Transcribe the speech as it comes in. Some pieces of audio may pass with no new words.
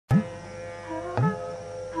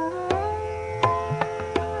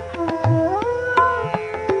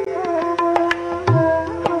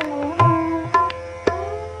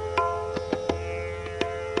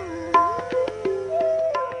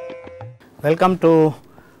Welcome to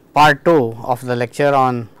part 2 of the lecture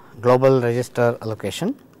on global register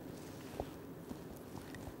allocation.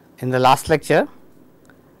 In the last lecture,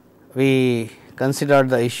 we considered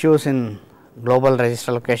the issues in global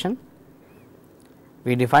register allocation.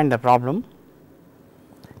 We defined the problem.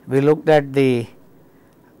 We looked at the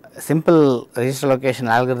simple register allocation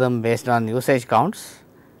algorithm based on usage counts,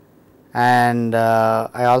 and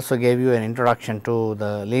I also gave you an introduction to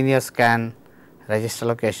the linear scan register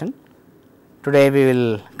allocation. Today, we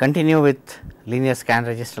will continue with linear scan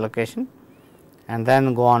register allocation and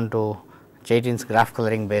then go on to Chaitin's graph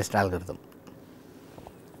coloring based algorithm.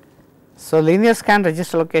 So, linear scan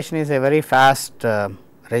register allocation is a very fast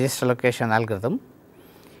register allocation algorithm.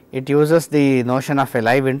 It uses the notion of a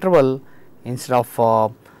live interval instead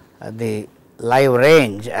of the live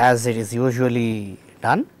range as it is usually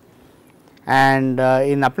done, and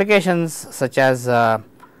in applications such as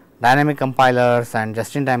dynamic compilers and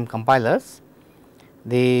just in time compilers,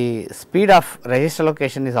 the speed of register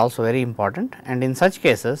allocation is also very important, and in such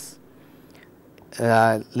cases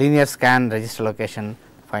linear scan register allocation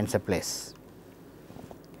finds a place.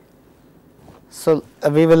 So,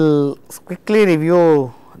 we will quickly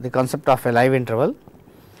review the concept of a live interval.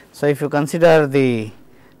 So, if you consider the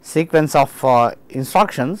sequence of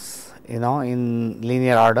instructions in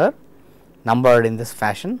linear order numbered in this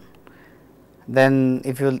fashion, then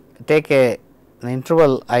if you take an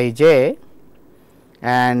interval I j,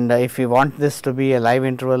 and if you want this to be a live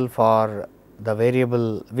interval for the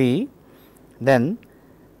variable v, then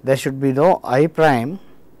there should be no I prime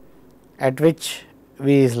at which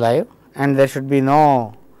v is live, and there should be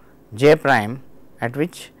no j prime at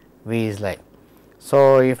which v is live.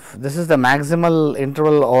 So, if this is the maximal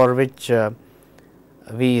interval over which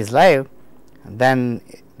v is live, then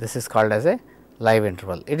this is called as a live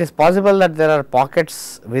interval. It is possible that there are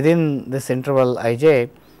pockets within this interval I j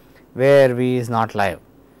where v is not live.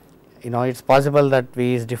 It is possible that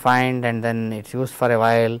v is defined and then it is used for a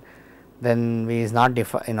while, then v is not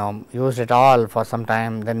used at all for some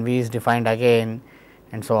time, then v is defined again,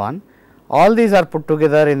 and so on. All these are put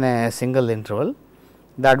together in a single interval.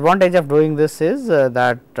 The advantage of doing this is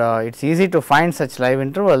that it is easy to find such live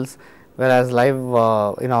intervals, whereas live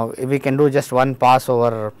we can do just one pass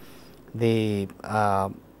over the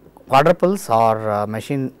quadruples or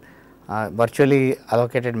machine virtually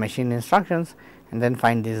allocated machine instructions and then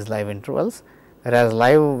find these live intervals, whereas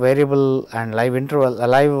live variable and live interval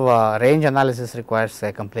live range analysis requires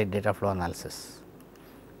a complete data flow analysis.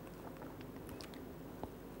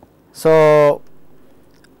 So,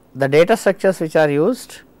 the data structures which are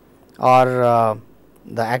used are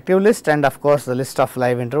the active list and of course, the list of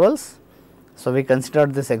live intervals. So, we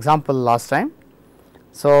considered this example last time.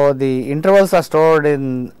 So, the intervals are stored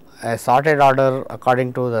in a sorted order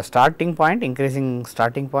according to the starting point, increasing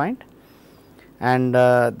starting point, and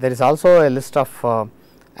there is also a list of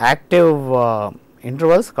active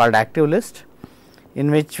intervals called active list,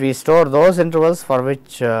 in which we store those intervals for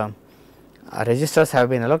which registers have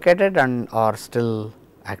been allocated and are still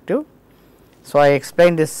active. So, I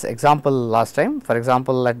explained this example last time. For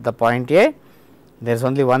example, at the point A, there is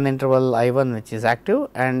only one interval I 1 which is active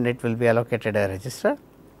and it will be allocated a register.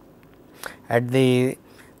 At the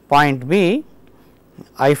point B,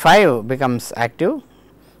 I 5 becomes active,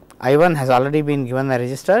 I 1 has already been given a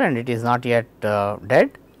register and it is not yet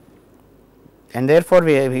dead, and therefore,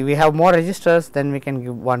 we have more registers, then we can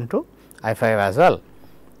give one to I 5 as well.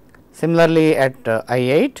 Similarly, at I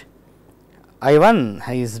 8, I 1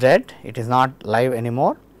 is dead, it is not live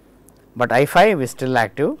anymore, but I 5 is still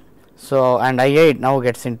active. So, and I 8 now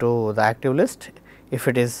gets into the active list if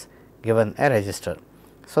it is given a register.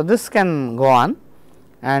 So, this can go on,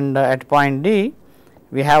 and at point D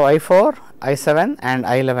we have I 4, I 7 and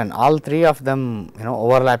I 11, all three of them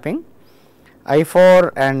overlapping. I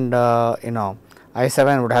 4 and I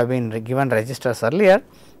 7 would have been given registers earlier.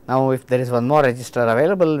 Now, if there is one more register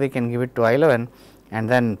available, we can give it to I 11 and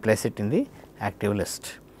then place it in the active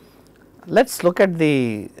list. Let us look at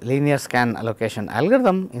the linear scan allocation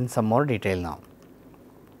algorithm in some more detail now.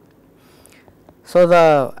 So,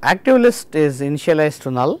 the active list is initialized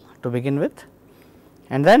to null to begin with,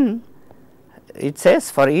 and then it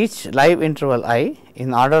says for each live interval I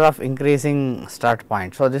in order of increasing start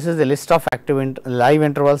point. So, this is the list of active live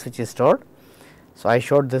intervals which is stored. So, I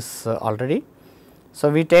showed this already.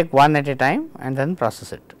 So, we take one at a time and then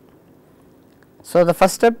process it. So, the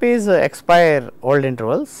first step is expire old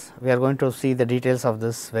intervals. We are going to see the details of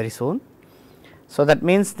this very soon. So, that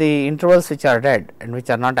means the intervals which are dead and which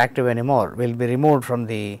are not active anymore will be removed from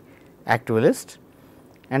the active list,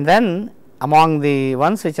 and then among the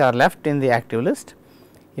ones which are left in the active list,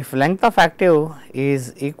 If length of active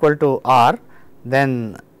is equal to r,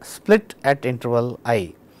 then split at interval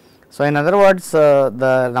I. So, in other words,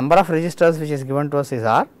 the number of registers which is given to us is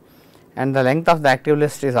r and the length of the active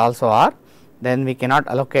list is also r, then we cannot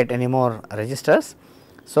allocate any more registers.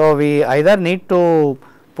 So, we either need to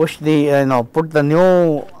push the put the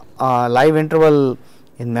new live interval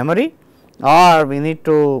in memory, or we need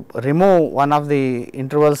to remove one of the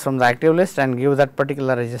intervals from the active list and give that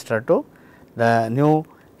particular register to the new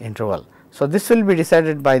interval. So, this will be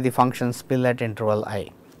decided by the function spill at interval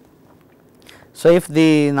I. So, if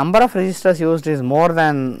the number of registers used is more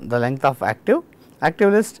than the length of active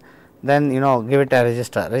list, then give it a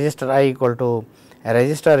register I equal to a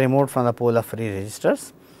register removed from the pool of free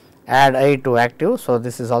registers, add I to active. So,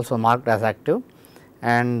 this is also marked as active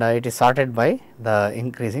and it is sorted by the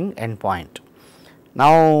increasing endpoint.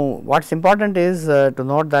 Now, what is important is to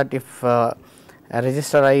note that if a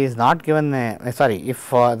register I is not given if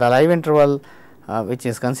the live interval which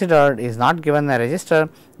is considered is not given a register,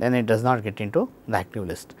 then it does not get into the active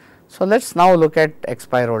list. So, let us now look at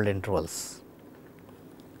expire old intervals.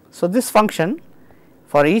 So, this function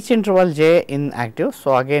for each interval j in active,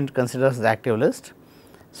 so again it considers the active list.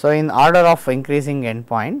 So, in order of increasing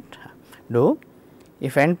endpoint, do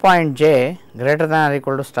if endpoint j greater than or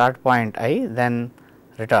equal to start point I, then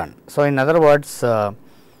return. So, in other words,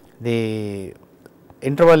 the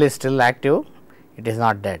interval is still active, it is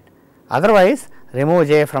not dead. Otherwise, remove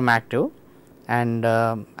j from active and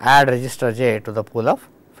add register j to the pool of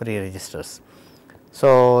free registers.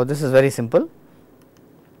 So, this is very simple.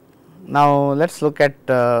 Now, let us look at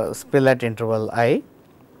spill at interval I.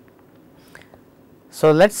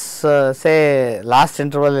 So, let us say last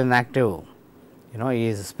interval in active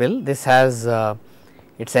is spill. This has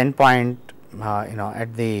its endpoint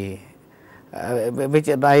at the which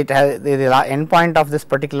it has the endpoint of this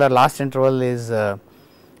particular last interval is the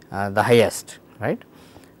highest, right.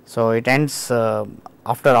 So, it ends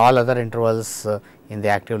after all other intervals in the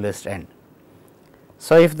active list end.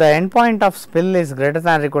 So, if the endpoint of spill is greater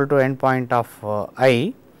than or equal to endpoint of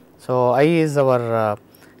I, so I is our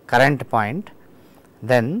current point,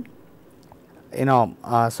 then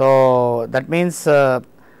so that means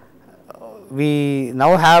we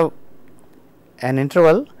now have an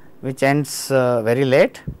interval which ends very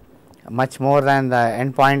late, much more than the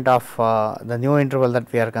endpoint of the new interval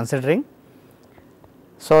that we are considering.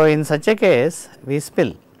 So, in such a case we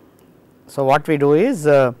spill. So, what we do is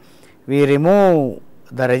we remove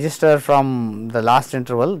the register from the last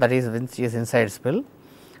interval, that is which is inside spill.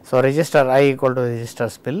 So, register I equal to register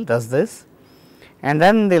spill does this, and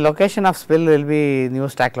then the location of spill will be new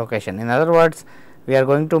stack location. In other words, we are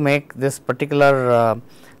going to make this particular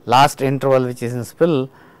last interval which is in spill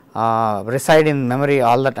reside in memory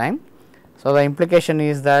all the time. So, the implication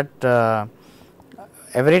is that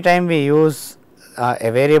every time we use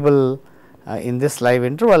a variable in this live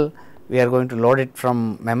interval, we are going to load it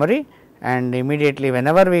from memory, and immediately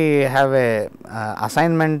whenever we have a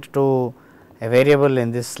assignment to a variable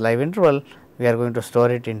in this live interval, we are going to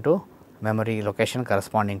store it into memory location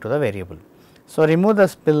corresponding to the variable. So,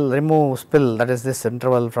 remove spill, that is this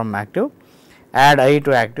interval from active, add I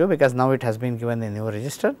to active because now it has been given a new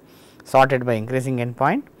register sorted by increasing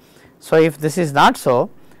endpoint. So, if this is not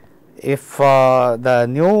so, if the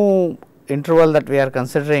new interval that we are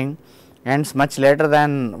considering ends much later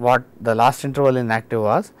than what the last interval in active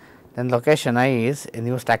was, then location I is a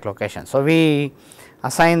new stack location. So, we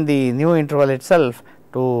assign the new interval itself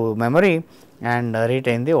to memory and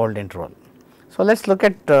retain the old interval. So, let us look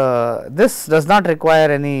at this does not require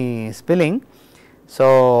any spilling.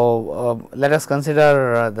 So, let us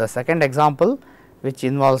consider the second example which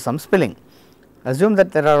involves some spilling. Assume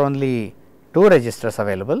that there are only 2 registers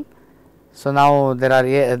available. So, now there are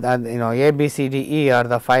A, B, C, D, E are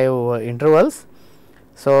the 5 intervals.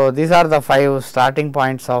 So, these are the 5 starting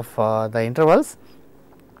points of the intervals.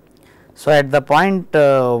 So, at the point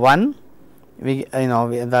 1 we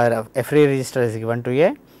a free register is given to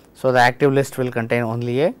A. So, the active list will contain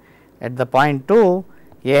only A. At the point 2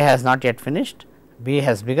 A has not yet finished, B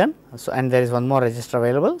has begun. So, and there is one more register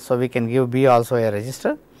available. So, we can give B also a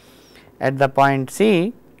register. At the point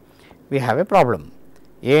C we have a problem.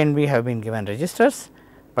 A and B have been given registers,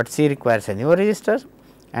 but C requires a new register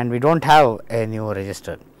and we do not have a new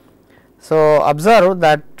register. So, observe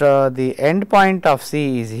that the end point of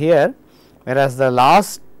C is here, whereas the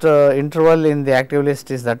last interval in the active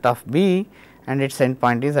list is that of B and its end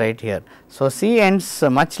point is right here. So, C ends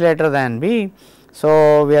much later than B.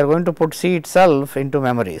 So, we are going to put C itself into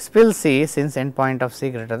memory, spill C since end point of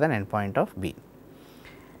C greater than end point of B.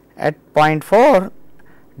 At point 4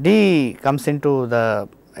 D comes into the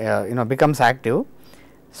becomes active,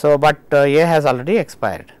 So, but A has already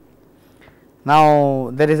expired.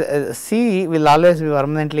 Now, there is C will always be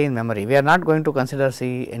permanently in memory, we are not going to consider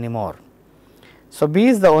C anymore. So, B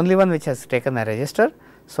is the only one which has taken a register.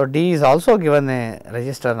 So, D is also given a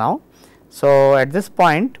register now. So, at this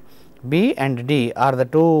point B and D are the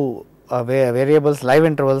two variables live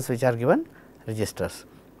intervals which are given registers.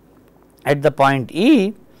 At the point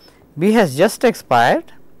E, B has just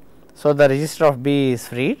expired. So, the register of B is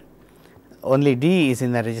freed, only D is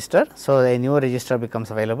in the register. So, a new register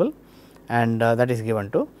becomes available and that is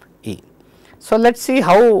given to E. So, let us see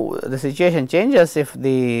how the situation changes if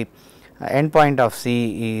the endpoint of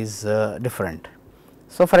C is different.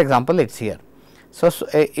 So, for example, it is here. So,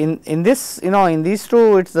 in this in these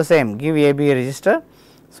two it is the same, give A B register.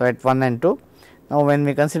 So, at 1 and 2. Now, when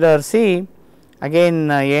we consider C, again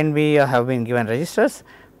A and B have been given registers,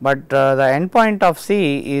 but the endpoint of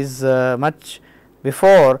C is much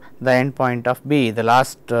before the endpoint of B, the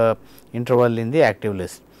last interval in the active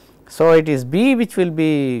list. So, it is B which will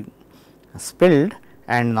be spilled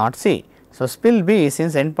and not C. So, spill B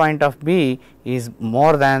since endpoint of B is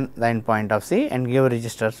more than the endpoint of C and give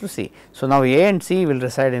registers to C. So, now A and C will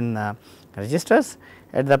reside in registers.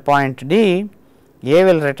 At the point D, A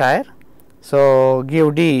will retire. So,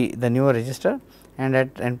 give D the new register, and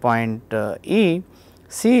at endpoint E,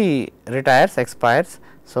 C retires, expires.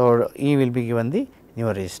 So, E will be given the new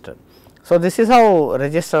register. So, this is how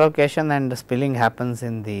register allocation and spilling happens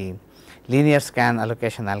in the linear scan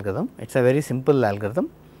allocation algorithm. It is a very simple algorithm.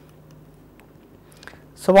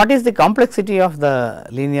 So, what is the complexity of the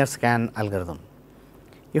linear scan algorithm?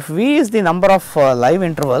 If V is the number of live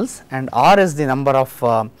intervals and R is the number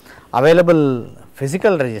of available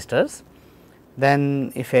physical registers,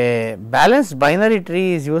 then if a balanced binary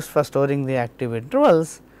tree is used for storing the active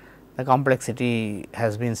intervals, the complexity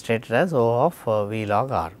has been stated as O of V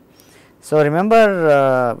log R. So,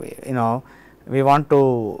 remember we want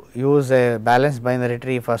to use a balanced binary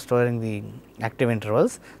tree for storing the active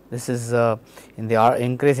intervals. This is in the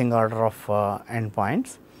increasing order of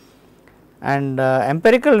endpoints, and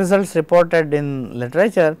empirical results reported in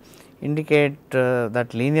literature indicate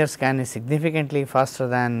that linear scan is significantly faster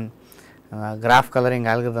than graph coloring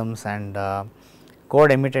algorithms, and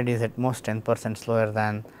code emitted is at most 10% slower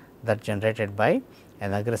than that generated by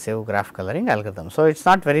an aggressive graph coloring algorithm. So, it is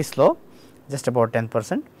not very slow, just about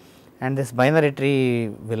 10%, and this binary tree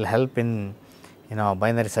will help in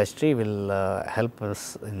binary search tree will help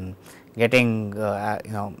us in getting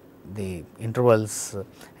the intervals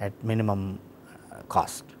at minimum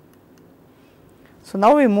cost. So,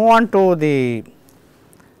 now we move on to the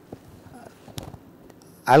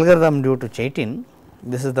algorithm due to Chaitin.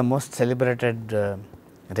 This is the most celebrated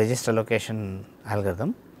register allocation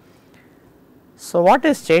algorithm. So, what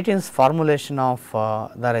is Chaitin's formulation of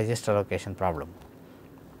the register allocation problem?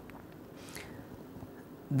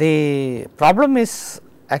 The problem is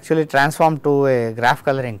actually transformed to a graph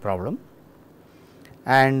coloring problem,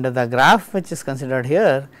 and the graph which is considered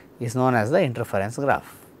here is known as the interference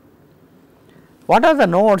graph. What are the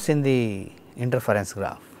nodes in the interference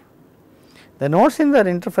graph? The nodes in the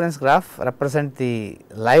interference graph represent the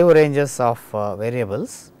live ranges of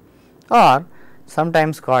variables, or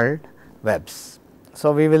sometimes called webs.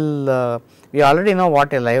 So, we will we already know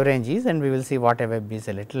what a live range is, and we will see what a web is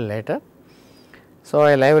a little later. So,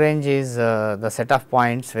 a live range is the set of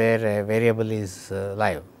points where a variable is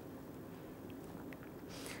live.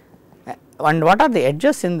 And what are the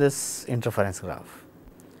edges in this interference graph?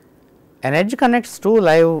 An edge connects two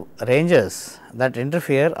live ranges that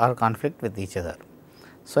interfere or conflict with each other.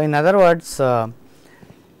 So, in other words,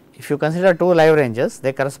 if you consider two live ranges,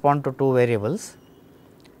 they correspond to two variables.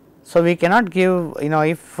 So, we cannot give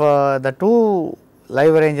if the two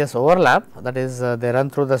live ranges overlap, that is they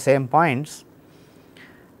run through the same points,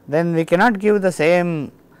 then we cannot give the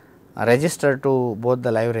same register to both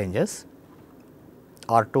the live ranges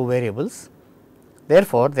or two variables.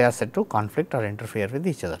 Therefore, they are said to conflict or interfere with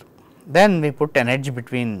each other. Then we put an edge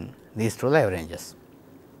between these two live ranges.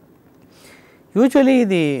 Usually,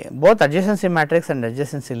 the both adjacency matrix and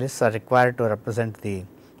adjacency lists are required to represent the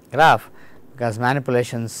graph, because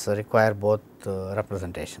manipulations require both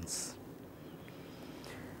representations.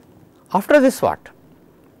 After this, what?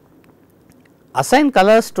 Assign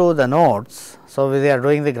colors to the nodes. So, we are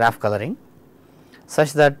doing the graph coloring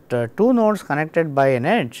such that two nodes connected by an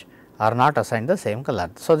edge are not assigned the same color.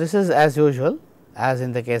 So, this is as usual as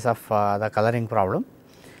in the case of the coloring problem.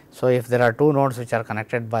 So, if there are two nodes which are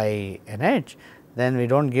connected by an edge, then we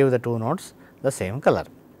do not give the two nodes the same color.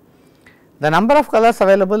 The number of colors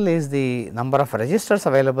available is the number of registers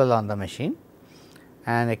available on the machine,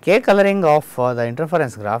 and a k coloring of the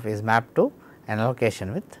interference graph is mapped to an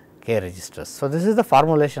allocation with k registers. So, this is the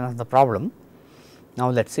formulation of the problem. Now,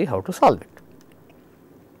 let us see how to solve it.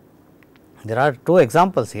 There are two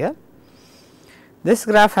examples here. This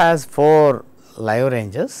graph has 4 live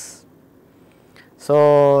ranges.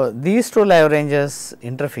 So, these 2 live ranges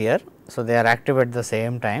interfere. So, they are active at the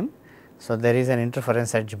same time. So, there is an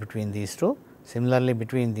interference edge between these 2, similarly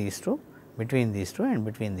between these 2, between these 2 and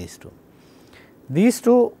between these 2. These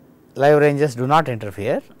 2 live ranges do not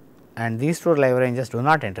interfere and these 2 live ranges do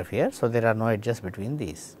not interfere. So, there are no edges between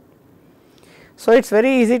these. So, it is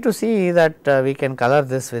very easy to see that we can color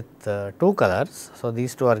this with 2 colors. So,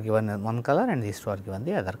 these 2 are given in one color and these 2 are given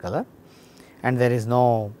the other color, and there is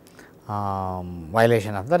no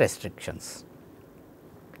violation of the restrictions.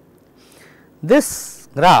 This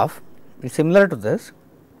graph is similar to this,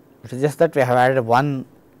 it is just that we have added one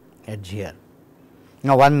edge here,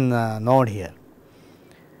 one node here.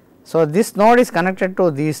 So, this node is connected to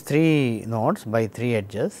these 3 nodes by 3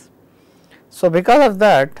 edges. So, because of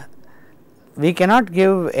that we cannot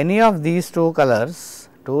give any of these 2 colors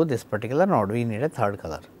to this particular node, we need a third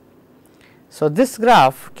color. So, this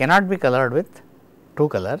graph cannot be colored with 2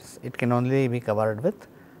 colors, it can only be covered with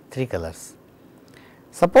 3 colors.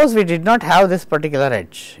 Suppose we did not have this particular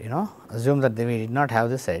edge, assume that we did not have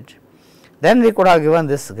this edge, then we could have given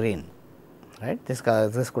this green, right, this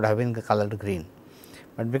could have been colored green,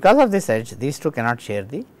 but because of this edge these 2 cannot share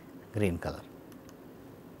the green color.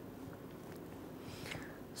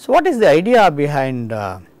 So, what is the idea behind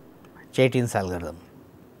Chaitin's algorithm?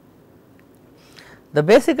 The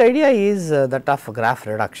basic idea is that of graph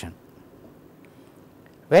reduction.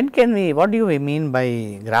 When can we, what do we mean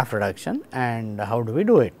by graph reduction and how do we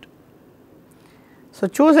do it? So,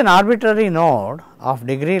 choose an arbitrary node of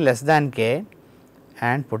degree less than k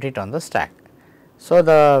and put it on the stack. So,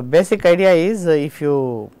 the basic idea is if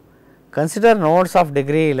you consider nodes of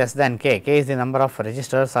degree less than k, k is the number of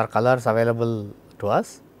registers or colors available to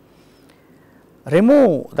us,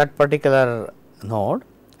 remove that particular node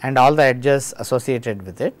and all the edges associated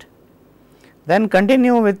with it, then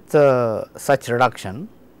continue with such reduction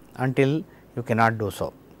until you cannot do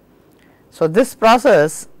so. So, this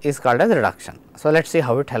process is called as reduction. So, let us see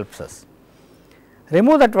how it helps us.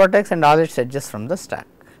 Remove that vertex and all its edges from the stack,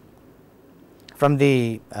 from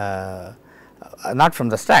the not from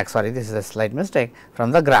the stack, sorry, this is a slight mistake,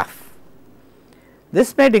 from the graph.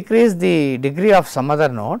 This may decrease the degree of some other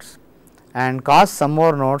nodes and cause some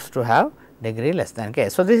more nodes to have degree less than k.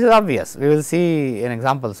 So, this is obvious, we will see an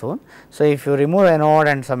example soon. So, if you remove a node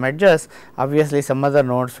and some edges, obviously some other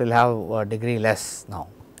nodes will have a degree less now.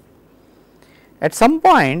 At some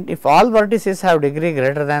point, if all vertices have degree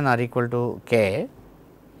greater than or equal to k,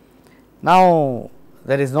 now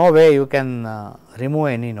there is no way you can remove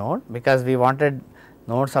any node, because we wanted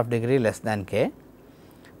nodes of degree less than k,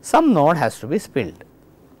 some node has to be spilled.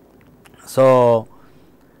 So,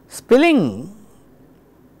 spilling,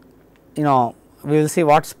 we will see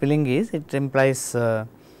what spilling is. It implies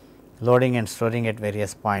loading and storing at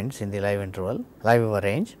various points in the live interval, live over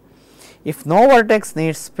range. If no vertex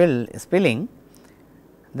needs spilling,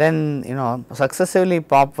 then successively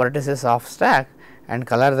pop vertices off stack and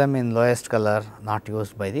color them in lowest color not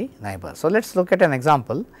used by the neighbor. So, let us look at an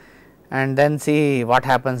example and then see what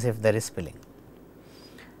happens if there is spilling.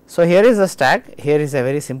 So, here is the stack, here is a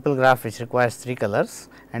very simple graph which requires 3 colors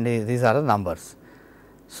and these are the numbers.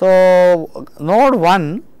 So, node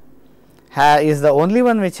 1 is the only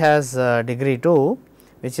one which has degree 2,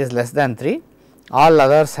 which is less than 3, all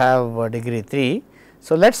others have degree 3.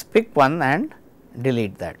 So, let us pick one and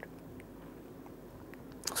delete that.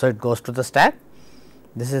 So, it goes to the stack,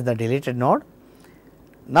 this is the deleted node.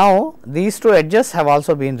 Now, these 2 edges have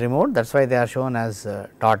also been removed, that is why they are shown as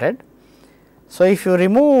dotted. So, if you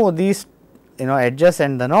remove these edges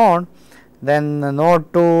and the node, then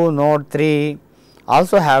node 2, node 3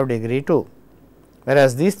 also have degree 2,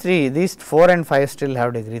 whereas these 4 and 5 still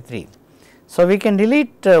have degree 3. So, we can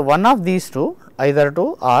delete one of these 2, either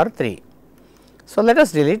 2 or 3. So, let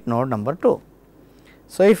us delete node number 2.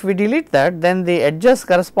 So, if we delete that, then the edges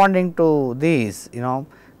corresponding to these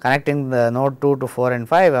connecting the node 2 to 4 and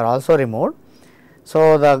 5 are also removed.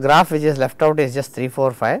 So, the graph which is left out is just 3,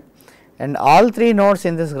 4, 5 and all 3 nodes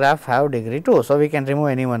in this graph have degree 2. So, we can remove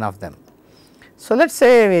any one of them. So, let us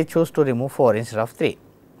say we choose to remove 4 instead of 3,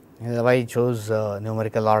 why choose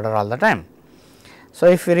numerical order all the time. So,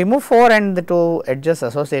 if we remove 4 and the 2 edges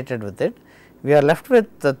associated with it, we are left with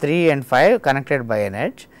 3 and 5 connected by an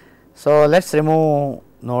edge. So, let us remove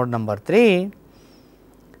node number 3.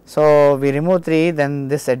 So, we remove 3, then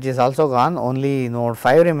this edge is also gone, only node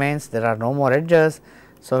 5 remains, there are no more edges.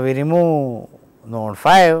 So, we remove node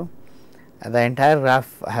 5 the entire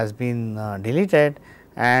graph has been deleted,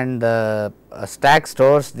 and the stack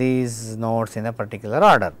stores these nodes in a particular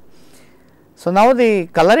order. So, now the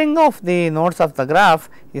coloring of the nodes of the graph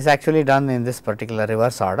is actually done in this particular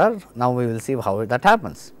reverse order. Now, we will see how that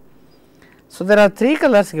happens. So, there are 3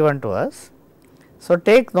 colors given to us. So,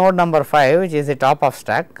 take node number 5, which is the top of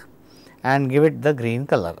stack, and give it the green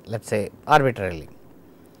color, let us say arbitrarily.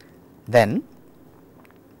 Then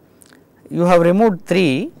you have removed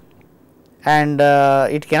 3 and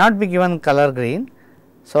it cannot be given color green.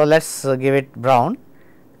 So, let us give it brown,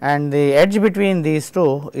 and the edge between these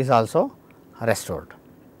two is also restored.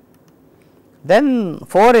 Then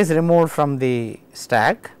 4 is removed from the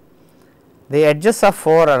stack, the edges of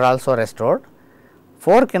 4 are also restored.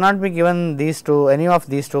 4 cannot be given these two, any of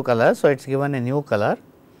these two colors. So, it is given a new color,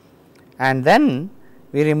 and then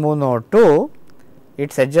we remove node 2,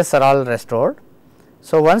 its edges are all restored.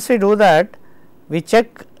 So, once we do that, we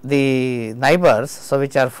check the neighbors, so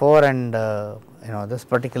which are 4 and this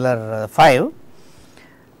particular 5.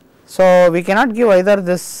 So, we cannot give either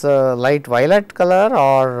this light violet color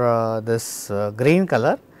or this green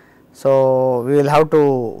color. So, we will have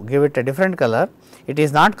to give it a different color. It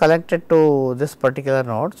is not connected to this particular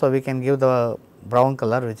node. So, we can give the brown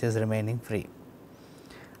color which is remaining free.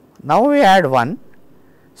 Now, we add 1.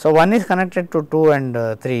 So, 1 is connected to 2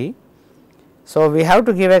 and 3. So, we have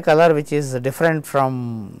to give a color which is different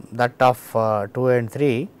from that of 2 and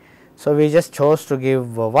 3. So, we just chose to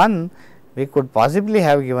give 1. We could possibly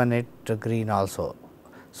have given it green also.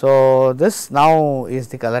 So, this now is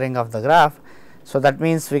the coloring of the graph. So, that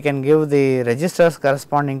means we can give the registers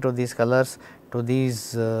corresponding to these colors to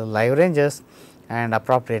these live ranges and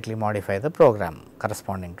appropriately modify the program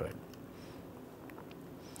corresponding to it.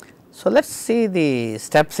 So, let us see the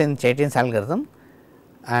steps in Chaitin's algorithm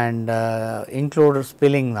and include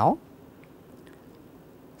spilling now.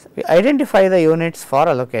 So, we identify the units for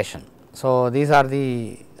allocation. So, these are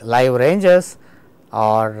the live ranges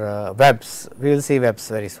or webs, we will see webs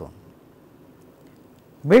very soon.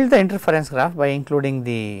 Build the interference graph by including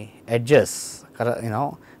the edges,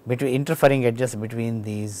 between interfering edges between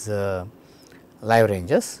these live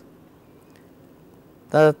ranges.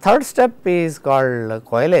 The third step is called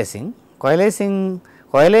coalescing.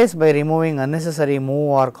 Coalesce by removing unnecessary move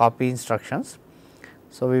or copy instructions.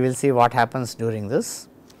 So, we will see what happens during this.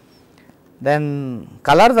 Then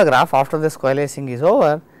color the graph after this coalescing is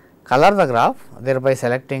over, color the graph thereby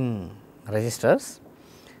selecting registers.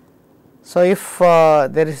 So, if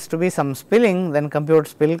there is to be some spilling, then compute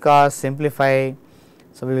spill cost, simplify.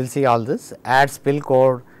 So, we will see all this, add spill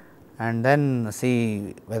code and then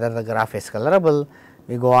see whether the graph is colorable.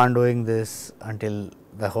 We go on doing this until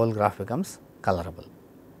the whole graph becomes colorable.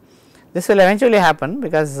 This will eventually happen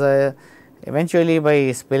because eventually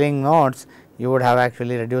by spilling nodes you would have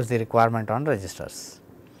actually reduced the requirement on registers.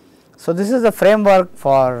 So, this is the framework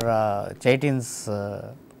for Chaitin's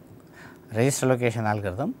register allocation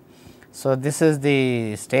algorithm. So, this is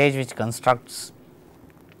the stage which constructs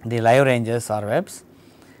the live ranges or webs.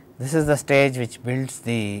 This is the stage which builds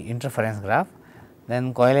the interference graph,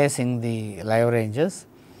 then coalescing the live ranges,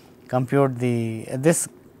 compute the this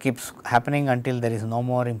keeps happening until there is no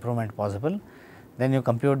more improvement possible. Then you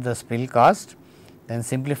compute the spill cost, then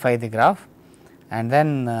simplify the graph and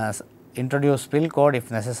then introduce spill code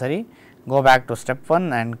if necessary, go back to step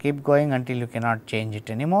 1 and keep going until you cannot change it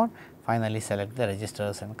anymore. Finally, select the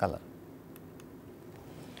registers and color.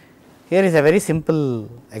 Here is a very simple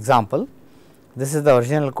example. This is the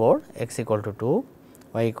original code, x equal to 2,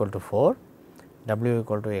 y equal to 4, w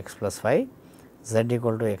equal to x plus 5, z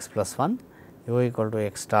equal to x plus 1, u equal to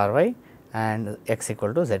x star y and x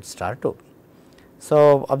equal to z star 2.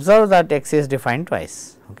 So, observe that x is defined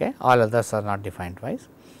twice, okay. All others are not defined twice.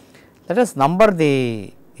 Let us number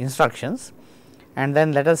the instructions and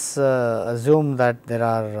then let us assume that there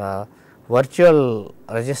are virtual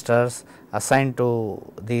registers assigned to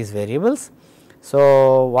these variables.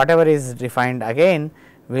 So, whatever is defined again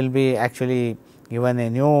will be actually given a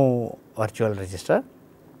new virtual register.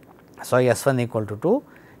 So, S1 equal to 2,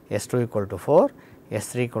 S2 equal to 4,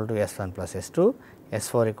 S3 equal to S1 plus S2,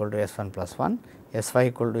 S4 equal to S1 plus 1, S5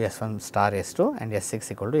 equal to S1 star S2 and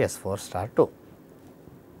S6 equal to S4 star 2.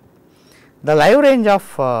 The live range of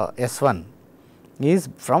S1 is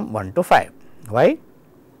from 1 to 5. Why?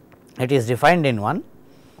 It is defined in 1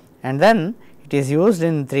 and then it is used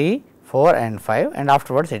in 3, 4 and 5 and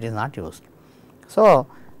afterwards it is not used. So,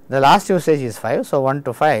 the last usage is 5. So, 1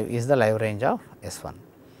 to 5 is the live range of S1.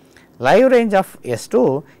 Live range of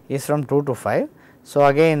S2 is from 2 to 5. So,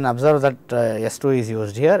 again observe that S2 is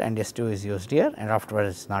used here and S2 is used here and afterwards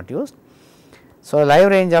it is not used. So, live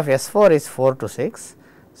range of S4 is 4 to 6.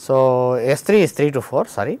 So, S3 is 3 to 4,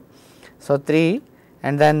 sorry. So, 3,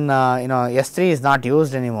 and then S3 is not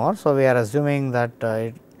used anymore. So, we are assuming that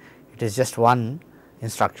it is just one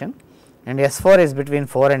instruction, and S4 is between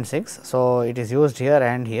 4 and 6. So, it is used here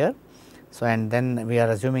and here. So, and then we are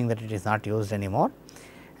assuming that it is not used anymore,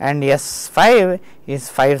 and S5 is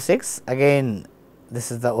 5 6, again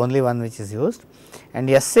this is the only one which is used, and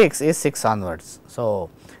S6 is 6 onwards. So,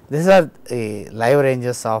 these are the live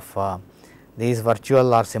ranges of these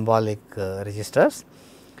virtual or symbolic registers.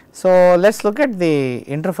 So, let us look at the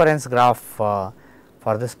interference graph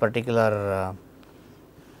for this particular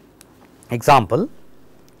example.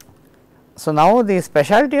 So, now the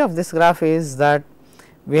specialty of this graph is that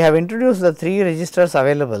we have introduced the 3 registers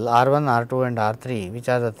available R1, R2 and R3, which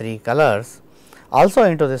are the 3 colors also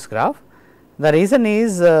into this graph. The reason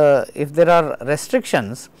is if there are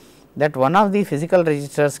restrictions that one of the physical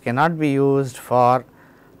registers cannot be used for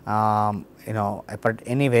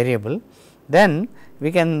any variable, then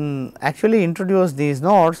we can actually introduce these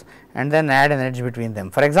nodes and then add an edge between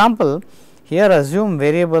them. For example, here assume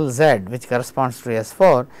variable z, which corresponds to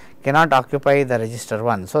S4, cannot occupy the register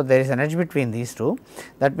 1. So, there is an edge between these two,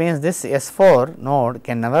 that means this S4 node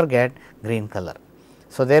can never get green color.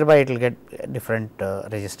 So, thereby it will get different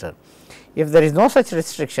register. If there is no such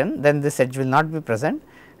restriction, then this edge will not be present,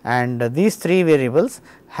 and these 3 variables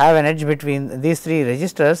have an edge between these 3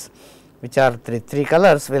 registers, which are 3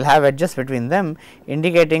 colors, will have edges between them,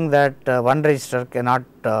 indicating that one register cannot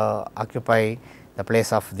occupy the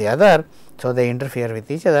place of the other. So, they interfere with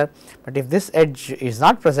each other, but if this edge is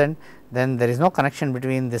not present, then there is no connection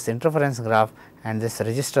between this interference graph and this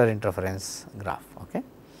register interference graph. Okay.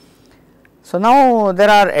 So, now there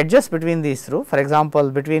are edges between these two. For example,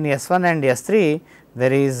 between S1 and S3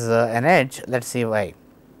 there is an edge, let us see why.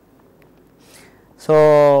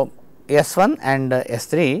 So, S1 and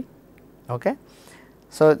S3. Okay.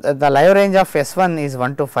 So, the live range of S1 is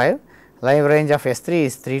 1 to 5, live range of S3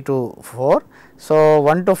 is 3 to 4. So,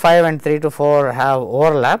 1 to 5 and 3 to 4 have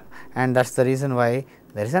overlap, and that is the reason why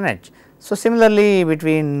there is an edge. So, similarly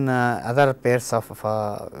between other pairs of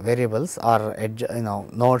variables or edge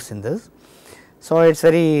nodes in this. So, it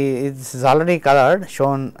is already colored,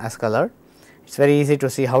 shown as colored. It is very easy to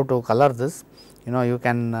see how to color this. You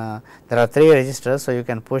can there are 3 registers. So, you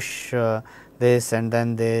can push this and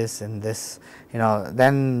then this and this,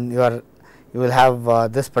 then you will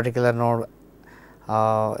have this particular node,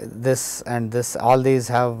 this and this, all these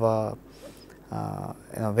have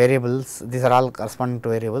variables, these are all corresponding to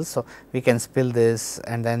variables. So, we can spill this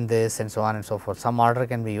and then this and so on and so forth, some order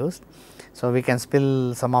can be used. So, we can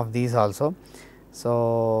spill some of these also.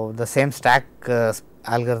 So, the same stack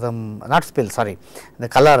algorithm, not spill, sorry, the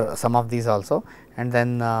color some of these also, and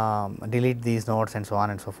then delete these nodes and so on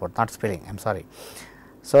and so forth, not spilling, I am sorry.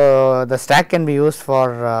 So, the stack can be used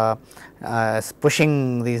for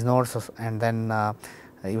pushing these nodes, and then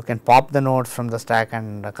you can pop the nodes from the stack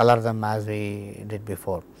and color them as we did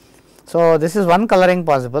before. So, this is one coloring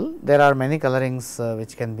possible. There are many colorings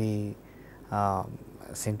which can be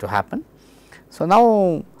seen to happen. So,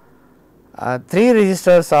 now 3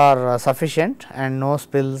 registers are sufficient and no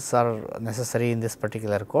spills are necessary in this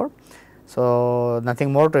particular code. So,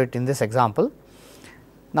 nothing more to it in this example.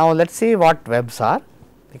 Now, let us see what webs are,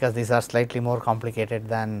 because these are slightly more complicated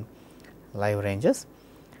than live ranges.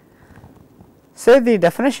 Say the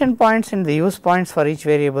definition points and the use points for each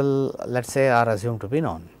variable, let us say, are assumed to be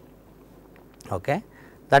known. Okay.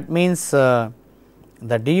 That means,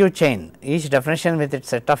 the DU chain, each definition with its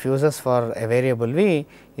set of uses for a variable v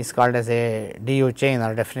is called as a DU chain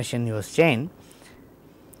or definition use chain,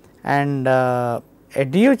 and a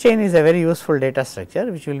DU chain is a very useful data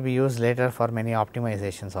structure which will be used later for many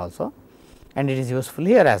optimizations also, and it is useful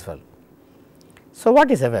here as well. So, what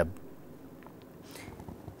is a web?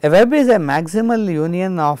 A web is a maximal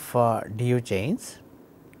union of DU chains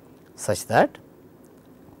such that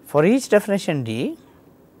for each definition D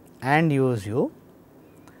and use U,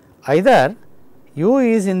 either U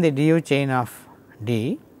is in the DU chain of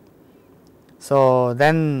D, so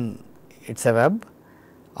then it is a web,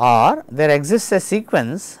 or there exists a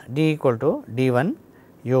sequence D equal to D1,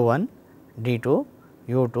 U1, D2,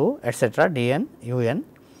 U2, etc., Dn, Un,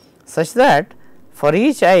 such that for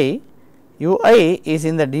each I, Ui is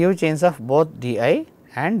in the DU chains of both Di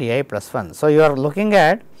and Di plus 1. So, you are looking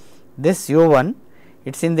at this U1,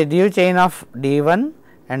 it is in the DU chain of D1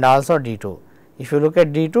 and also D2. If you look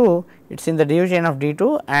at D2, it is in the DU chain of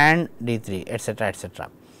D2 and D3, etc., etc.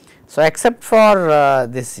 So, except for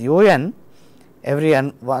this Un, every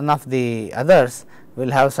one of the others will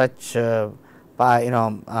have such DU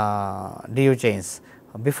chains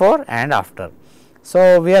before and after.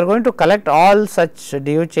 So, we are going to collect all such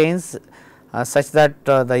DU chains such that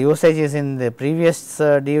the usage is in the previous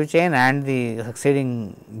DU chain and the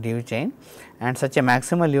succeeding DU chain, and such a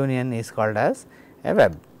maximal union is called as a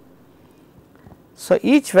web. So,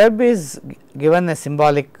 each web is given a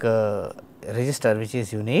symbolic register which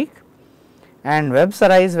is unique, and webs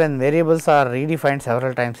arise when variables are redefined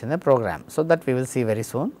several times in a program. So, that we will see very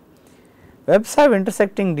soon. Webs have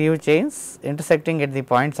intersecting DU chains intersecting at the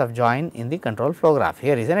points of join in the control flow graph.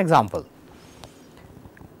 Here is an example.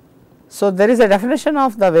 So, there is a definition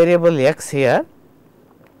of the variable x here,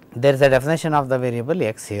 there is a definition of the variable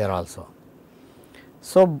x here also.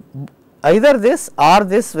 So, either this or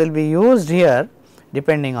this will be used here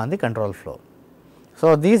depending on the control flow.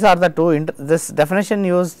 So, these are the two this definition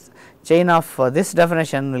used chain of this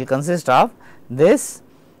definition will consist of this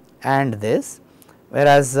and this,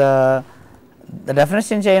 whereas the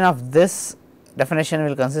definition chain of this definition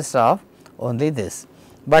will consist of only this,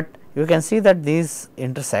 but you can see that these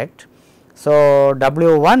intersect. So,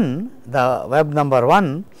 W1, the web number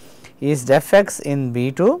 1 is def x in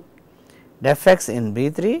B2, def x in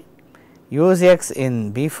B3, use x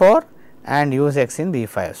in B4 and use x in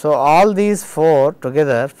B5. So, all these 4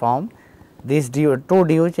 together form these two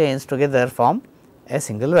DU chains together form a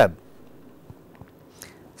single web.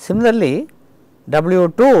 Similarly,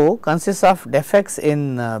 W2 consists of def x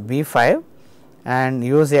in B5 and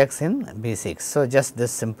use x in B6. So, just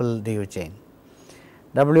this simple DU chain.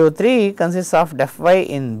 W3 consists of def y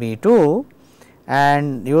in B2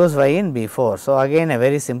 and use y in B4. So, again a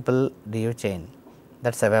very simple DU chain,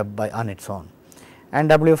 that is a web by on its own, and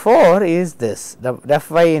W4 is this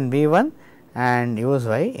def y in B1 and use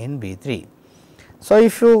y in B3. So,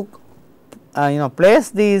 if you place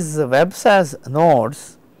these webs as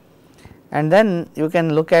nodes, and then you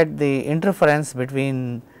can look at the interference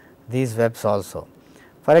between these webs also.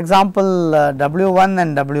 For example, W1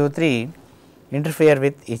 and W3 interfere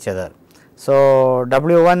with each other. So,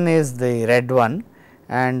 W1 is the red one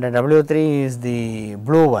and W3 is the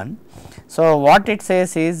blue one. So, what it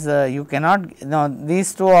says is you cannot,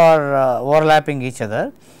 these two are overlapping each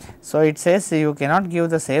other. So, it says you cannot give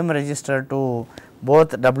the same register to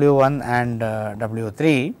both W1 and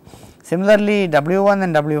W3. Similarly, W1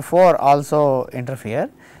 and W4 also interfere.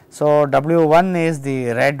 So, W1 is the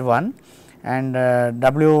red one and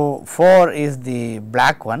W4 is the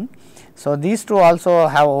black one. So, these two also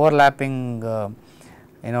have overlapping the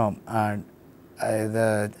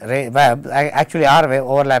web actually are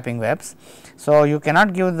overlapping webs. So, you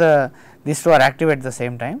cannot give these two are active at the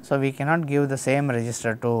same time. So, we cannot give the same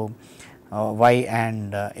register to y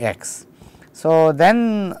and x. So,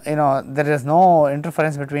 then there is no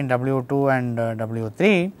interference between W2 and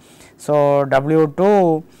W3. So,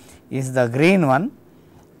 W2 is the green one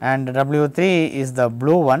and W3 is the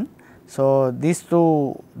blue one. So, these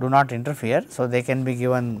two do not interfere. So, they can be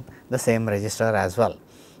given the same register as well.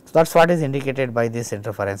 So, that is what is indicated by this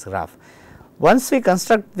interference graph. Once we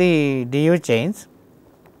construct the DU chains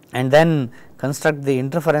and then construct the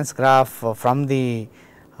interference graph from the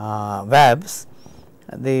webs,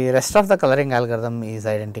 the rest of the coloring algorithm is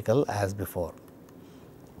identical as before.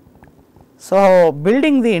 So,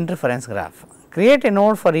 building the interference graph, create a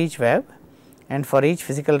node for each web and for each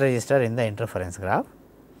physical register in the interference graph.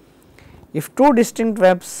 If two distinct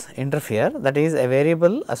webs interfere, that is a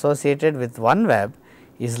variable associated with one web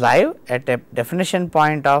is live at a definition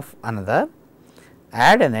point of another,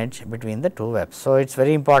 add an edge between the two webs. So, it is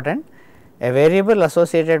very important, a variable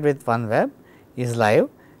associated with one web is live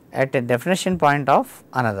at a definition point of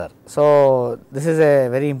another. So, this is a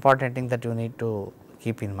very important thing that you need to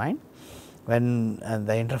keep in mind when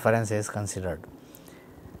the interference is considered.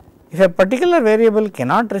 If a particular variable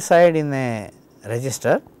cannot reside in a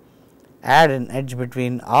register, add an edge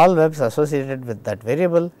between all webs associated with that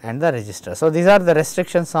variable and the register. So, these are the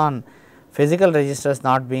restrictions on physical registers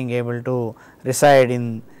not being able to reside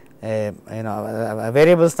in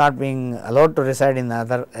variables not being allowed to reside in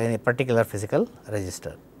a particular physical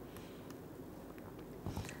register.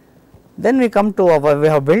 Then we come to we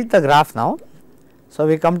have built the graph now. So,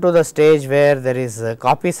 we come to the stage where there is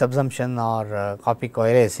copy subsumption or copy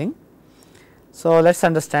coalescing. So, let us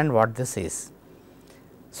understand what this is.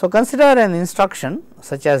 So, consider an instruction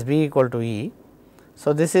such as b equal to e.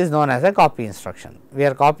 So, this is known as a copy instruction. We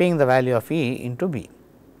are copying the value of e into b.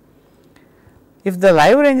 If the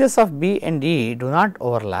live ranges of b and e do not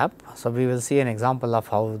overlap, so we will see an example of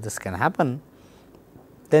how this can happen,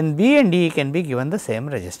 then b and e can be given the same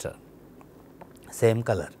register, same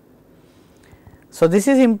color. So, this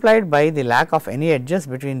is implied by the lack of any edges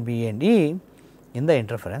between b and e in the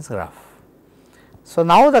interference graph. So,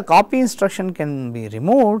 now the copy instruction can be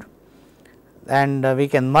removed and we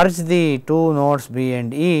can merge the two nodes B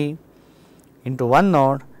and E into one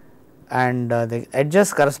node, and the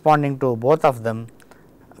edges corresponding to both of them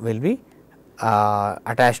will be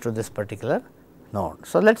attached to this particular node.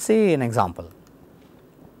 So, let us see an example.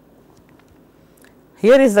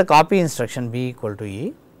 Here is the copy instruction B equal to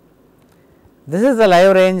E. This is the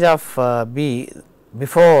live range of B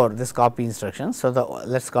before this copy instruction. So,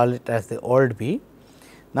 let us call it as the old B.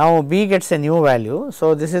 Now, B gets a new value.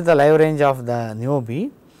 So, this is the live range of the new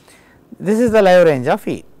B, this is the live range of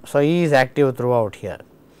E. So, E is active throughout here.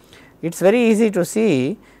 It is very easy to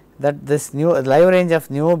see that this new live range of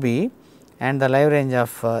new B and the live range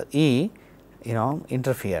of E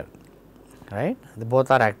interfere, right, they both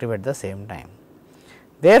are active at the same time.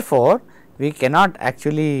 Therefore, we cannot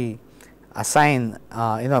actually assign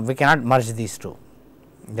we cannot merge these two,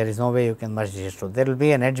 there is no way you can merge these two, there will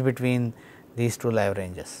be an edge between these two live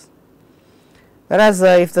ranges. Whereas,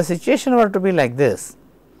 if the situation were to be like this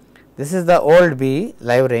is the old B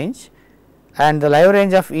live range and the live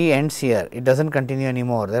range of E ends here, it does not continue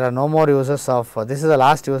anymore, there are no more uses of this is the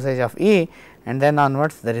last usage of E, and then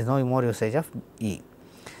onwards there is no more usage of E.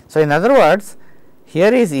 So, in other words,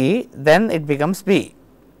 here is E, then it becomes B.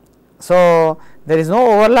 So, there is no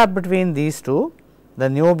overlap between these two, the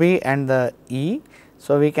new B and the E.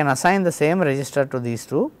 So, we can assign the same register to these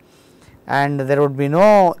two, and there would be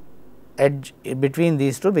no edge between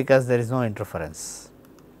these two because there is no interference.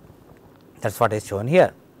 That is what is shown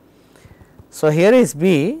here. So, here is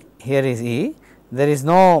B, here is E, there is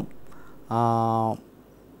no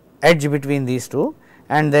edge between these two,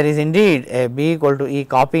 and there is indeed a B equal to E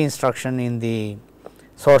copy instruction in the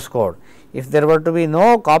source code. If there were to be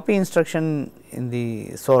no copy instruction in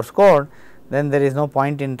the source code, then there is no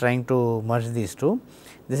point in trying to merge these two.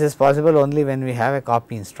 This is possible only when we have a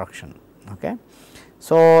copy instruction. Okay.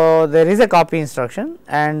 So, there is a copy instruction,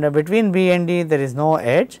 and between B and E there is no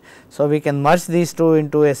edge. So, we can merge these two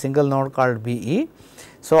into a single node called BE.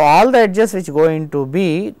 So, all the edges which go into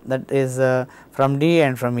B, that is from D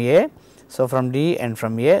and from A. So, from D and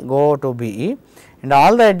from A go to BE, and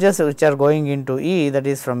all the edges which are going into E, that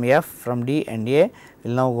is from F, from D and A,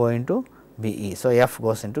 will now go into BE. So, F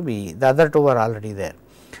goes into BE, the other two are already there.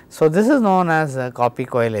 So, this is known as copy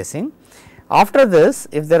coalescing. After this,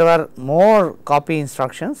 if there were more copy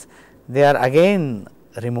instructions, they are again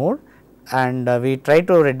removed, and we try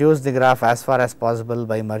to reduce the graph as far as possible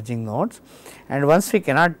by merging nodes, and once we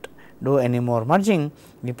cannot do any more merging,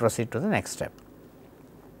 we proceed to the next step.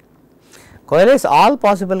 Coalesce all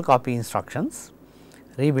possible copy instructions,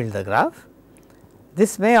 rebuild the graph.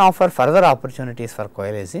 This may offer further opportunities for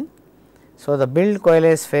coalescing. So, the build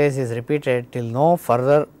coalesce phase is repeated till no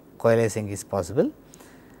further coalescing is possible.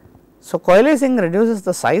 So, coalescing reduces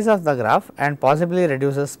the size of the graph and possibly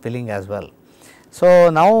reduces spilling as well. So,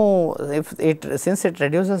 now if since it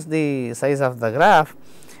reduces the size of the graph,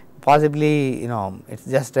 possibly it is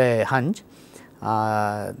just a hunch,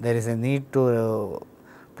 there is a need to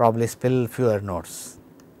probably spill fewer nodes.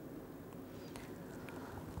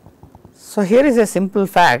 So, here is a simple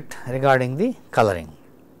fact regarding the coloring.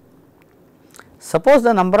 Suppose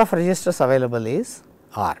the number of registers available is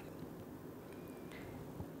R.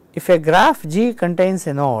 If a graph G contains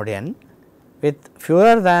a node N with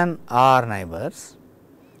fewer than R neighbors,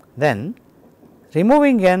 then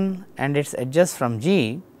removing N and its edges from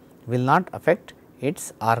G will not affect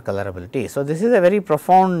its R colorability. So, this is a very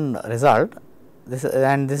profound result, this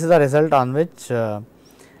is the result on which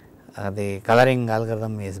the coloring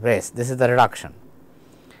algorithm is based. This is the reduction.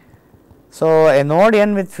 So, a node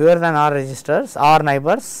N with fewer than R registers, R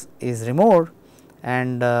neighbors is removed,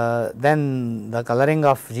 and then the coloring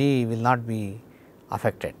of G will not be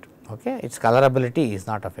affected, okay. Its colorability is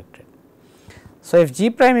not affected. So, if G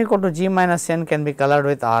prime equal to G minus N can be colored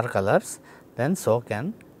with R colors, then so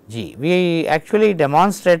can G. We actually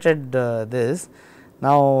demonstrated this.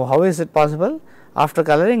 Now, how is it possible? After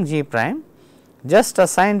coloring G prime, just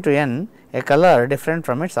assign to N a color different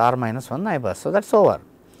from its R minus 1 neighbor. So, that is over.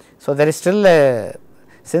 So, there is still a,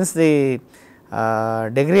 since the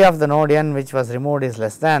degree of the node N which was removed is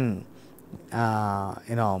less than R.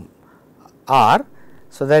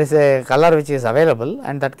 So, there is a color which is available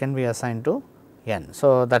and that can be assigned to N.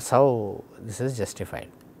 So, that is how this is justified.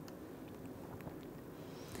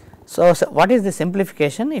 So, what is the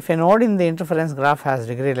simplification? If a node in the interference graph has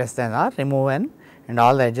degree less than R, remove N and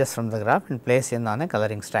all the edges from the graph and place N on a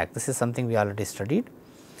coloring stack. This is something we already studied.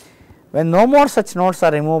 When no more such nodes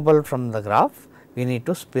are removable from the graph, we need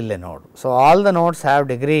to spill a node. So, all the nodes have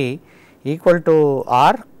degree equal to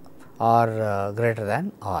R or greater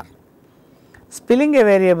than R. Spilling a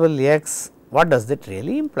variable x, what does it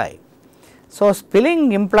really imply? So,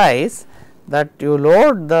 spilling implies that you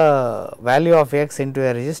load the value of x into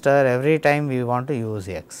a register every time we want to use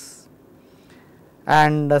x,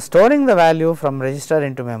 and storing the value from register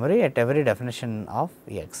into memory at every definition of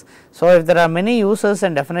x. So, if there are many uses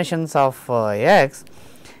and definitions of x,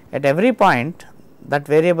 at every point that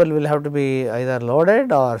variable will have to be either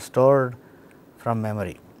loaded or stored from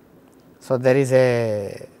memory. So, there is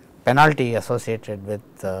a penalty associated with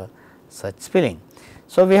such spilling.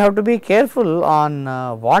 So, we have to be careful on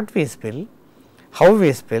what we spill, how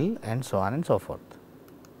we spill, and so on and so forth.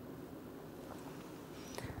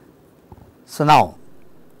 So, now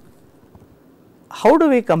how do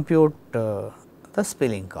we compute the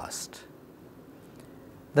spilling cost?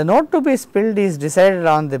 The node to be spilled is decided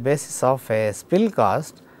on the basis of a spill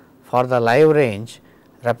cost for the live range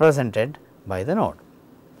represented by the node.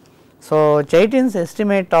 So, Chaitin's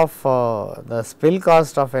estimate of the spill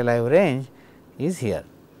cost of a live range is here.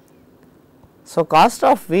 So, cost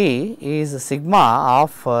of V is sigma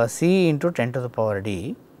of C into 10 to the power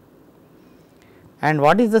d, and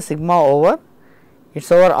what is the sigma over? It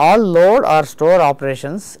is over all load or store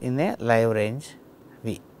operations in a live range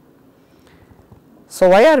V. So,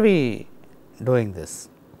 why are we doing this?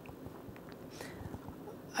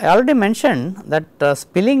 I already mentioned that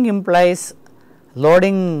spilling implies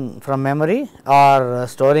loading from memory or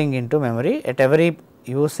storing into memory at every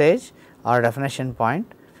usage or definition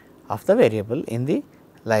point of the variable in the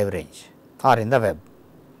live range or in the web.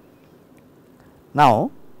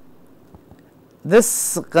 Now,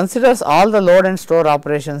 this considers all the load and store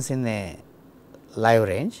operations in a live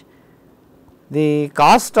range. The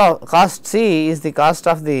cost C is the cost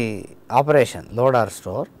of the operation load or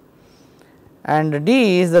store, and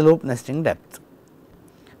D is the loop nesting depth.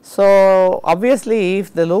 So, obviously,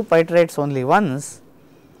 if the loop iterates only once,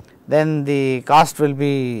 then the cost will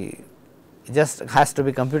be just has to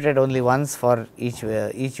be computed only once for each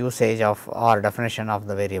usage of or definition of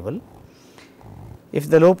the variable. If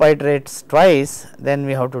the loop iterates twice, then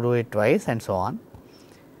we have to do it twice, and so on.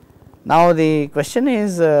 Now, the question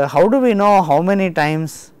is how do we know how many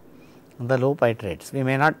times the loop iterates? We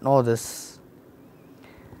may not know this.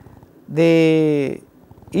 The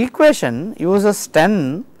equation uses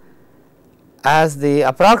 10 as the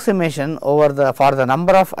approximation over for the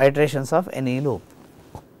number of iterations of any loop.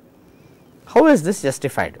 How is this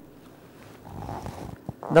justified?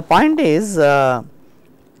 The point is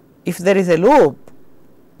if there is a loop,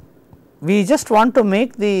 we just want to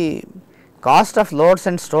make the cost of loads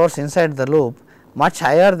and stores inside the loop much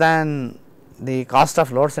higher than the cost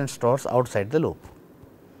of loads and stores outside the loop.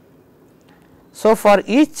 So, for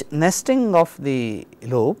each nesting of the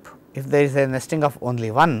loop, if there is a nesting of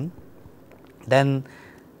only one, then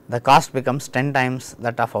the cost becomes 10 times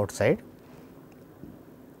that of outside.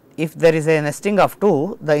 If there is a nesting of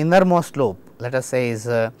 2, the innermost loop, let us say, is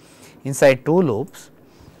inside 2 loops,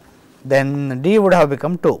 then D would have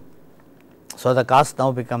become 2. So, the cost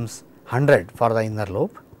now becomes 100 for the inner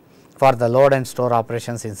loop, for the load and store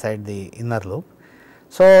operations inside the inner loop.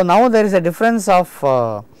 So, now there is a difference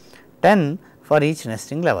of 10 for each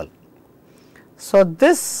nesting level. So,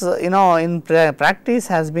 this in practice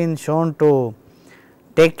has been shown to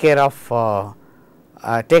take care of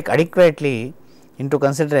take adequately into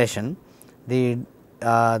consideration the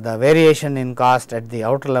variation in cost at the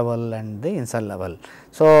outer level and the inside level.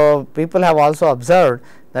 So, people have also observed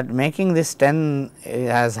that making this 10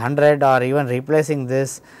 as 100 or even replacing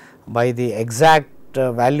this by the exact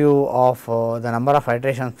value of the number of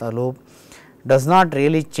iterations of the loop does not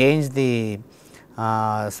really change the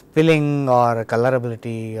spilling or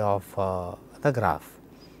colorability of the graph.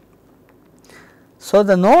 So,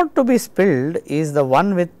 the node to be spilled is the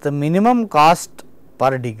one with the minimum cost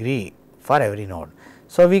per degree for every node.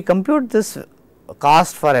 So, we compute this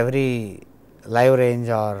cost for every live range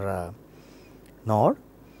or node,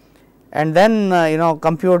 and then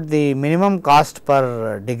compute the minimum cost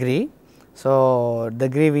per degree. So,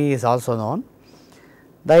 degree V is also known.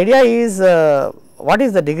 The idea is what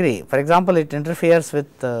is the degree? For example, it interferes with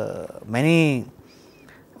many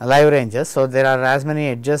live ranges. So, there are as many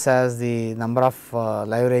edges as the number of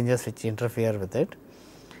live ranges which interfere with it.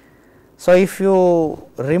 So, if you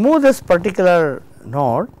remove this particular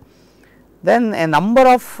node, then a number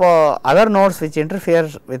of other nodes which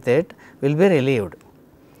interfere with it will be relieved.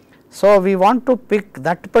 So, we want to pick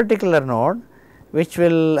that particular node which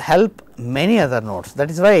will help many other nodes.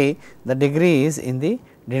 That is why the degree is in the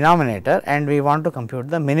denominator, and we want to compute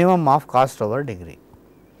the minimum of cost over degree.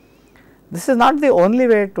 This is not the only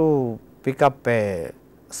way to pick up a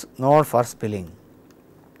node for spilling.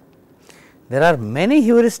 There are many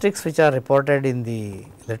heuristics which are reported in the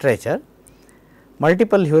literature.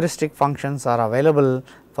 Multiple heuristic functions are available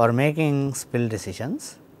for making spill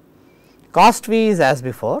decisions. Cost V is as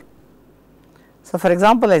before. So, for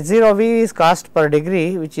example, H0 V is cost per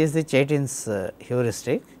degree, which is the Chaitin's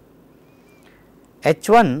heuristic.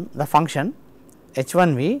 H1, the function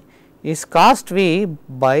H1 V is cost V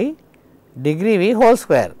by degree V whole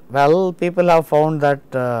square. Well, people have found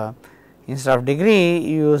that instead of degree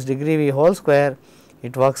you use degree V whole square,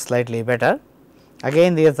 it works slightly better.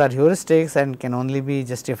 Again, these are heuristics and can only be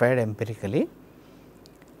justified empirically.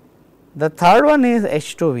 The third one is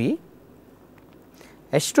H2 V.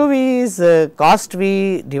 H2 V is cost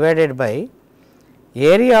V divided by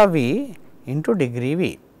area V into degree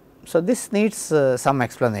V. So, this needs some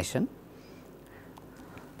explanation.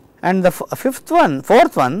 And the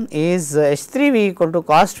fourth one is H3 V equal to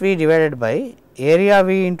cost V divided by area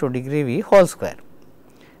V into degree V whole square.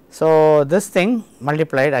 So, this thing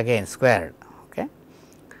multiplied again squared. Okay.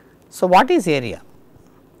 So, what is area?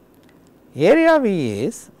 Area V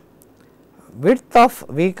is width of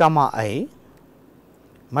V comma I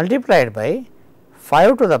multiplied by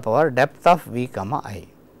 5 to the power depth of V comma I.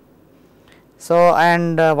 So,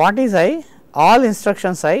 and what is I? All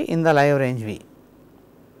instructions I in the live range V.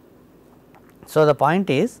 So, the point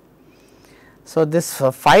is, so this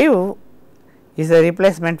 5 is a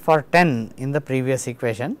replacement for 10 in the previous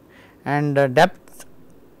equation, and depth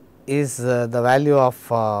is the value of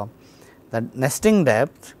the nesting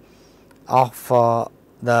depth of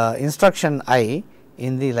the instruction I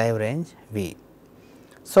in the live range V.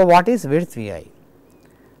 So, what is width V I?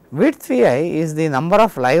 Width V I is the number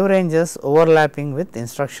of live ranges overlapping with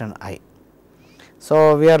instruction I.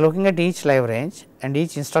 So, we are looking at each live range and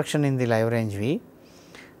each instruction in the live range V.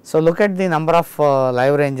 So, look at the number of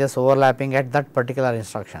live ranges overlapping at that particular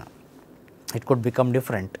instruction. It could become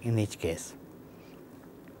different in each case.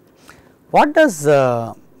 What does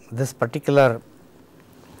this particular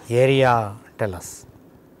area tell us?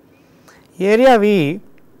 Area V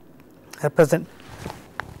represent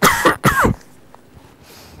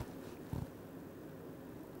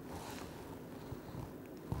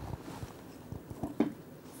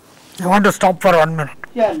I want to stop for 1 minute.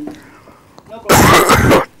 Yeah, no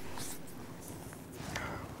problem.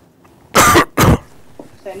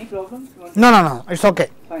 Is there any problem? No, it's okay.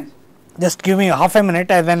 Fine. Just give me half a minute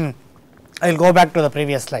and then I will go back to the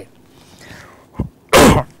previous slide.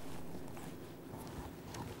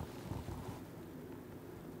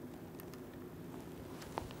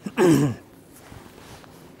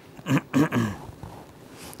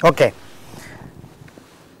 Okay.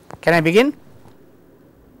 Can I begin?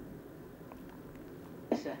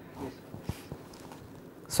 Yes, sir. Yes.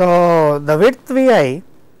 So, the width V I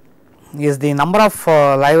is the number of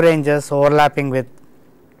live ranges overlapping with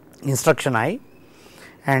instruction I,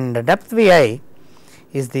 and depth V I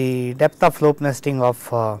is the depth of loop nesting of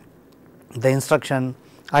the instruction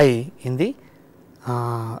I in the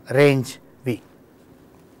range V.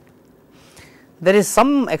 There is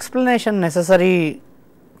some explanation necessary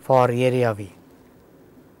for area V.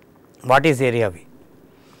 What is area V?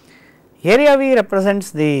 Area V represents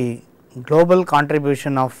the global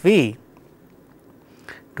contribution of V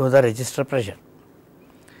to the register pressure.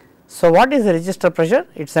 So, what is the register pressure?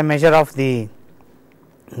 It is a measure of the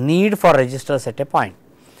need for registers at a point.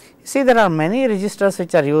 You see, there are many registers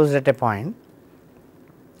which are used at a point,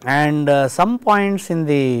 and some points in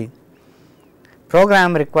the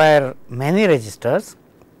program require many registers,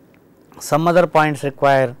 some other points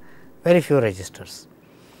require very few registers.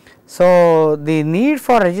 So, the need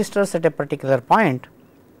for registers at a particular point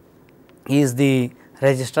is the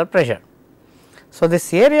register pressure. So,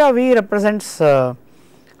 this area V represents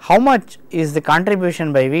how much is the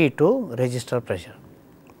contribution by V to register pressure,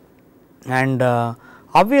 and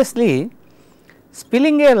obviously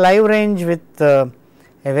spilling a live range with a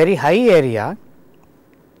very high area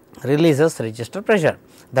releases register pressure,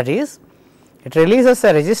 that is, it releases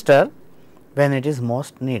a register when it is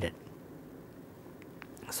most needed.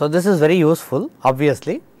 So, this is very useful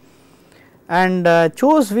obviously, and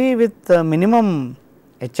choose V with minimum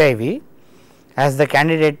HIV as the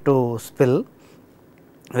candidate to spill,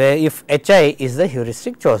 where if HI is the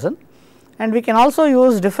heuristic chosen, and we can also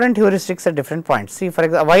use different heuristics at different points. See, for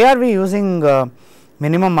example, why are we using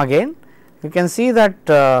minimum again? You can see that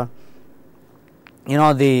the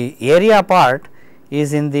area part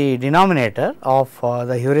is in the denominator of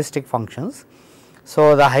the heuristic functions.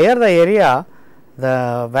 So, the higher the area,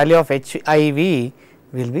 the value of HIV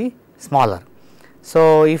will be smaller.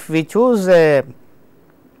 So, if we choose a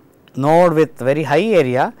node with very high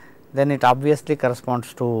area, then it obviously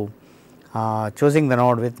corresponds to choosing the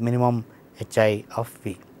node with minimum HI of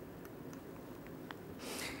V.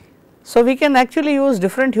 So, we can actually use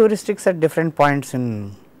different heuristics at different points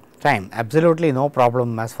in time, absolutely no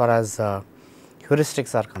problem as far as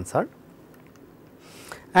heuristics are concerned.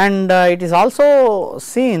 And it is also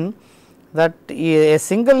seen that a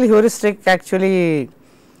single heuristic actually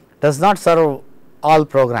does not serve all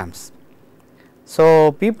programs.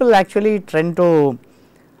 So, people actually tend to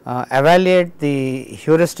evaluate the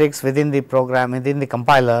heuristics within the program, within the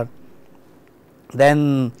compiler.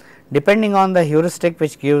 Then depending on the heuristic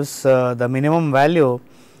which gives the minimum value,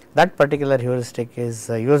 that particular heuristic is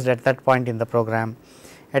used at that point in the program.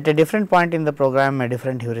 At a different point in the program, a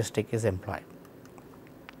different heuristic is employed.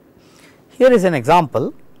 Here is an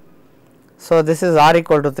example. So, this is r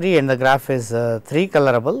equal to 3 and the graph is 3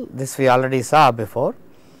 colorable. This we already saw before,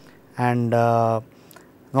 and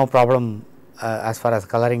no problem as far as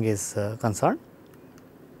coloring is concerned.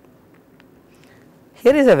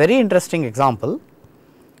 Here is a very interesting example.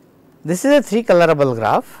 This is a 3 colorable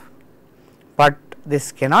graph, but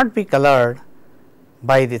this cannot be colored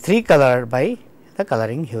by the 3 colored by the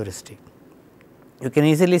coloring heuristic. You can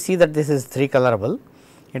easily see that this is 3 colorable.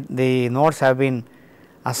 The nodes have been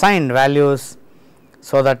assigned values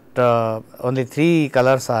so that only 3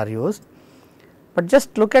 colors are used, but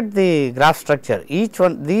just look at the graph structure. Each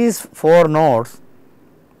one, these 4 nodes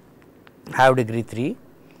have degree 3,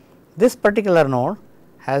 this particular node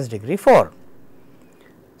has degree 4.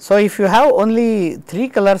 So, if you have only 3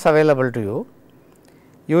 colors available to you,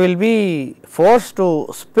 you will be forced to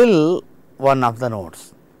spill one of the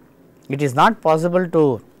nodes. It is not possible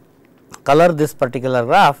to color this particular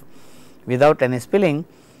graph without any spilling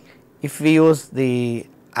if we use the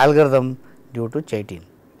algorithm due to Chaitin.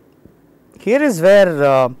 Here is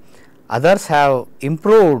where others have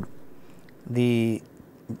improved the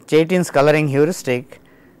Chaitin's coloring heuristic,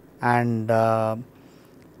 and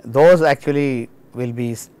those actually will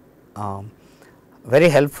be very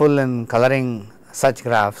helpful in coloring such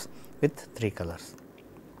graphs with 3 colors.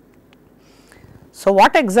 So,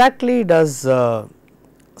 what exactly does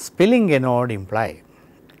spilling a node imply?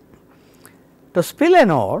 To spill a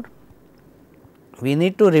node, we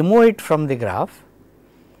need to remove it from the graph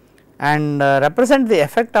and represent the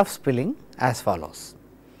effect of spilling as follows.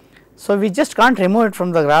 So, we just can't remove it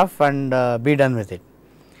from the graph and be done with it.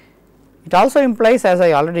 It also implies, as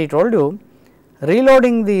I already told you,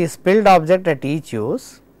 reloading the spilled object at each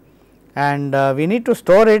use, and we need to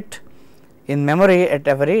store it in memory at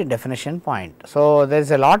every definition point. So, there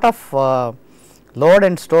is a lot of load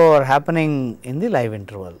and store happening in the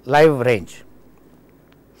live range.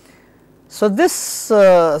 So, this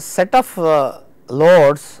set of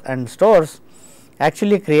loads and stores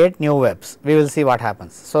actually create new webs. We will see what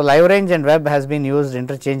happens. So, live range and web has been used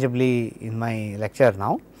interchangeably in my lecture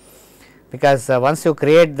now, because once you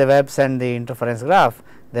create the webs and the interference graph,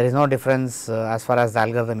 there is no difference as far as the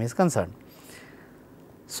algorithm is concerned.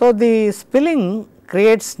 So, the spilling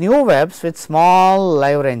creates new webs with small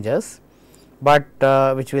live ranges, but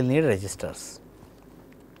which will need registers.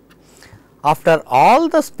 After all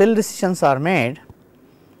the spill decisions are made,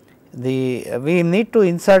 we need to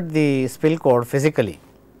insert the spill code physically.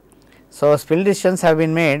 So, spill decisions have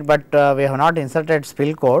been made, but we have not inserted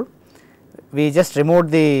spill code. We just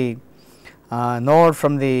removed the node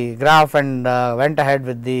from the graph and went ahead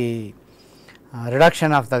with the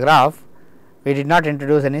reduction of the graph. We did not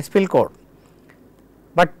introduce any spill code,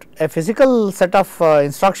 but a physical set of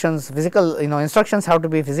instructions, instructions have to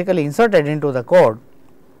be physically inserted into the code.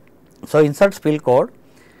 So, insert spill code.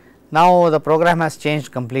 Now, the program has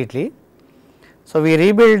changed completely. So, we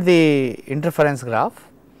rebuild the interference graph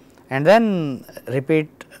and then repeat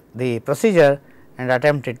the procedure and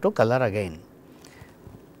attempt it to color again.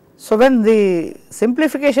 So, when the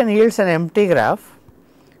simplification yields an empty graph,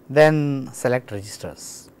 then select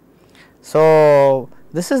registers. So,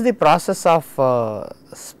 this is the process of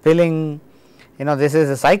spilling. This is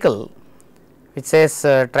a cycle which says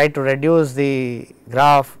try to reduce the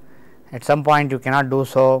graph, at some point you cannot do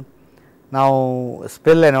so. Now,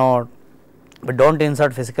 spill a node, but do not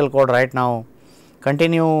insert physical code right now,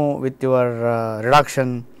 continue with your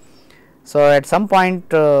reduction. So, at some point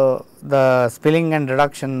the spilling and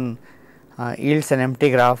reduction yields an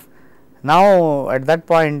empty graph. Now, at that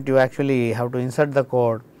point you actually have to insert the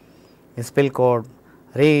code, spill code,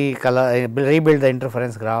 rebuild the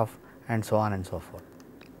interference graph, and so on and so forth.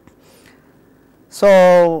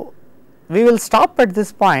 So, we will stop at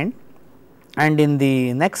this point, and in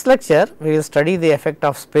the next lecture we will study the effect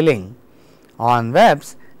of spilling on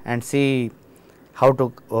webs and see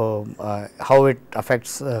how it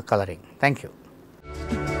affects coloring. Thank you.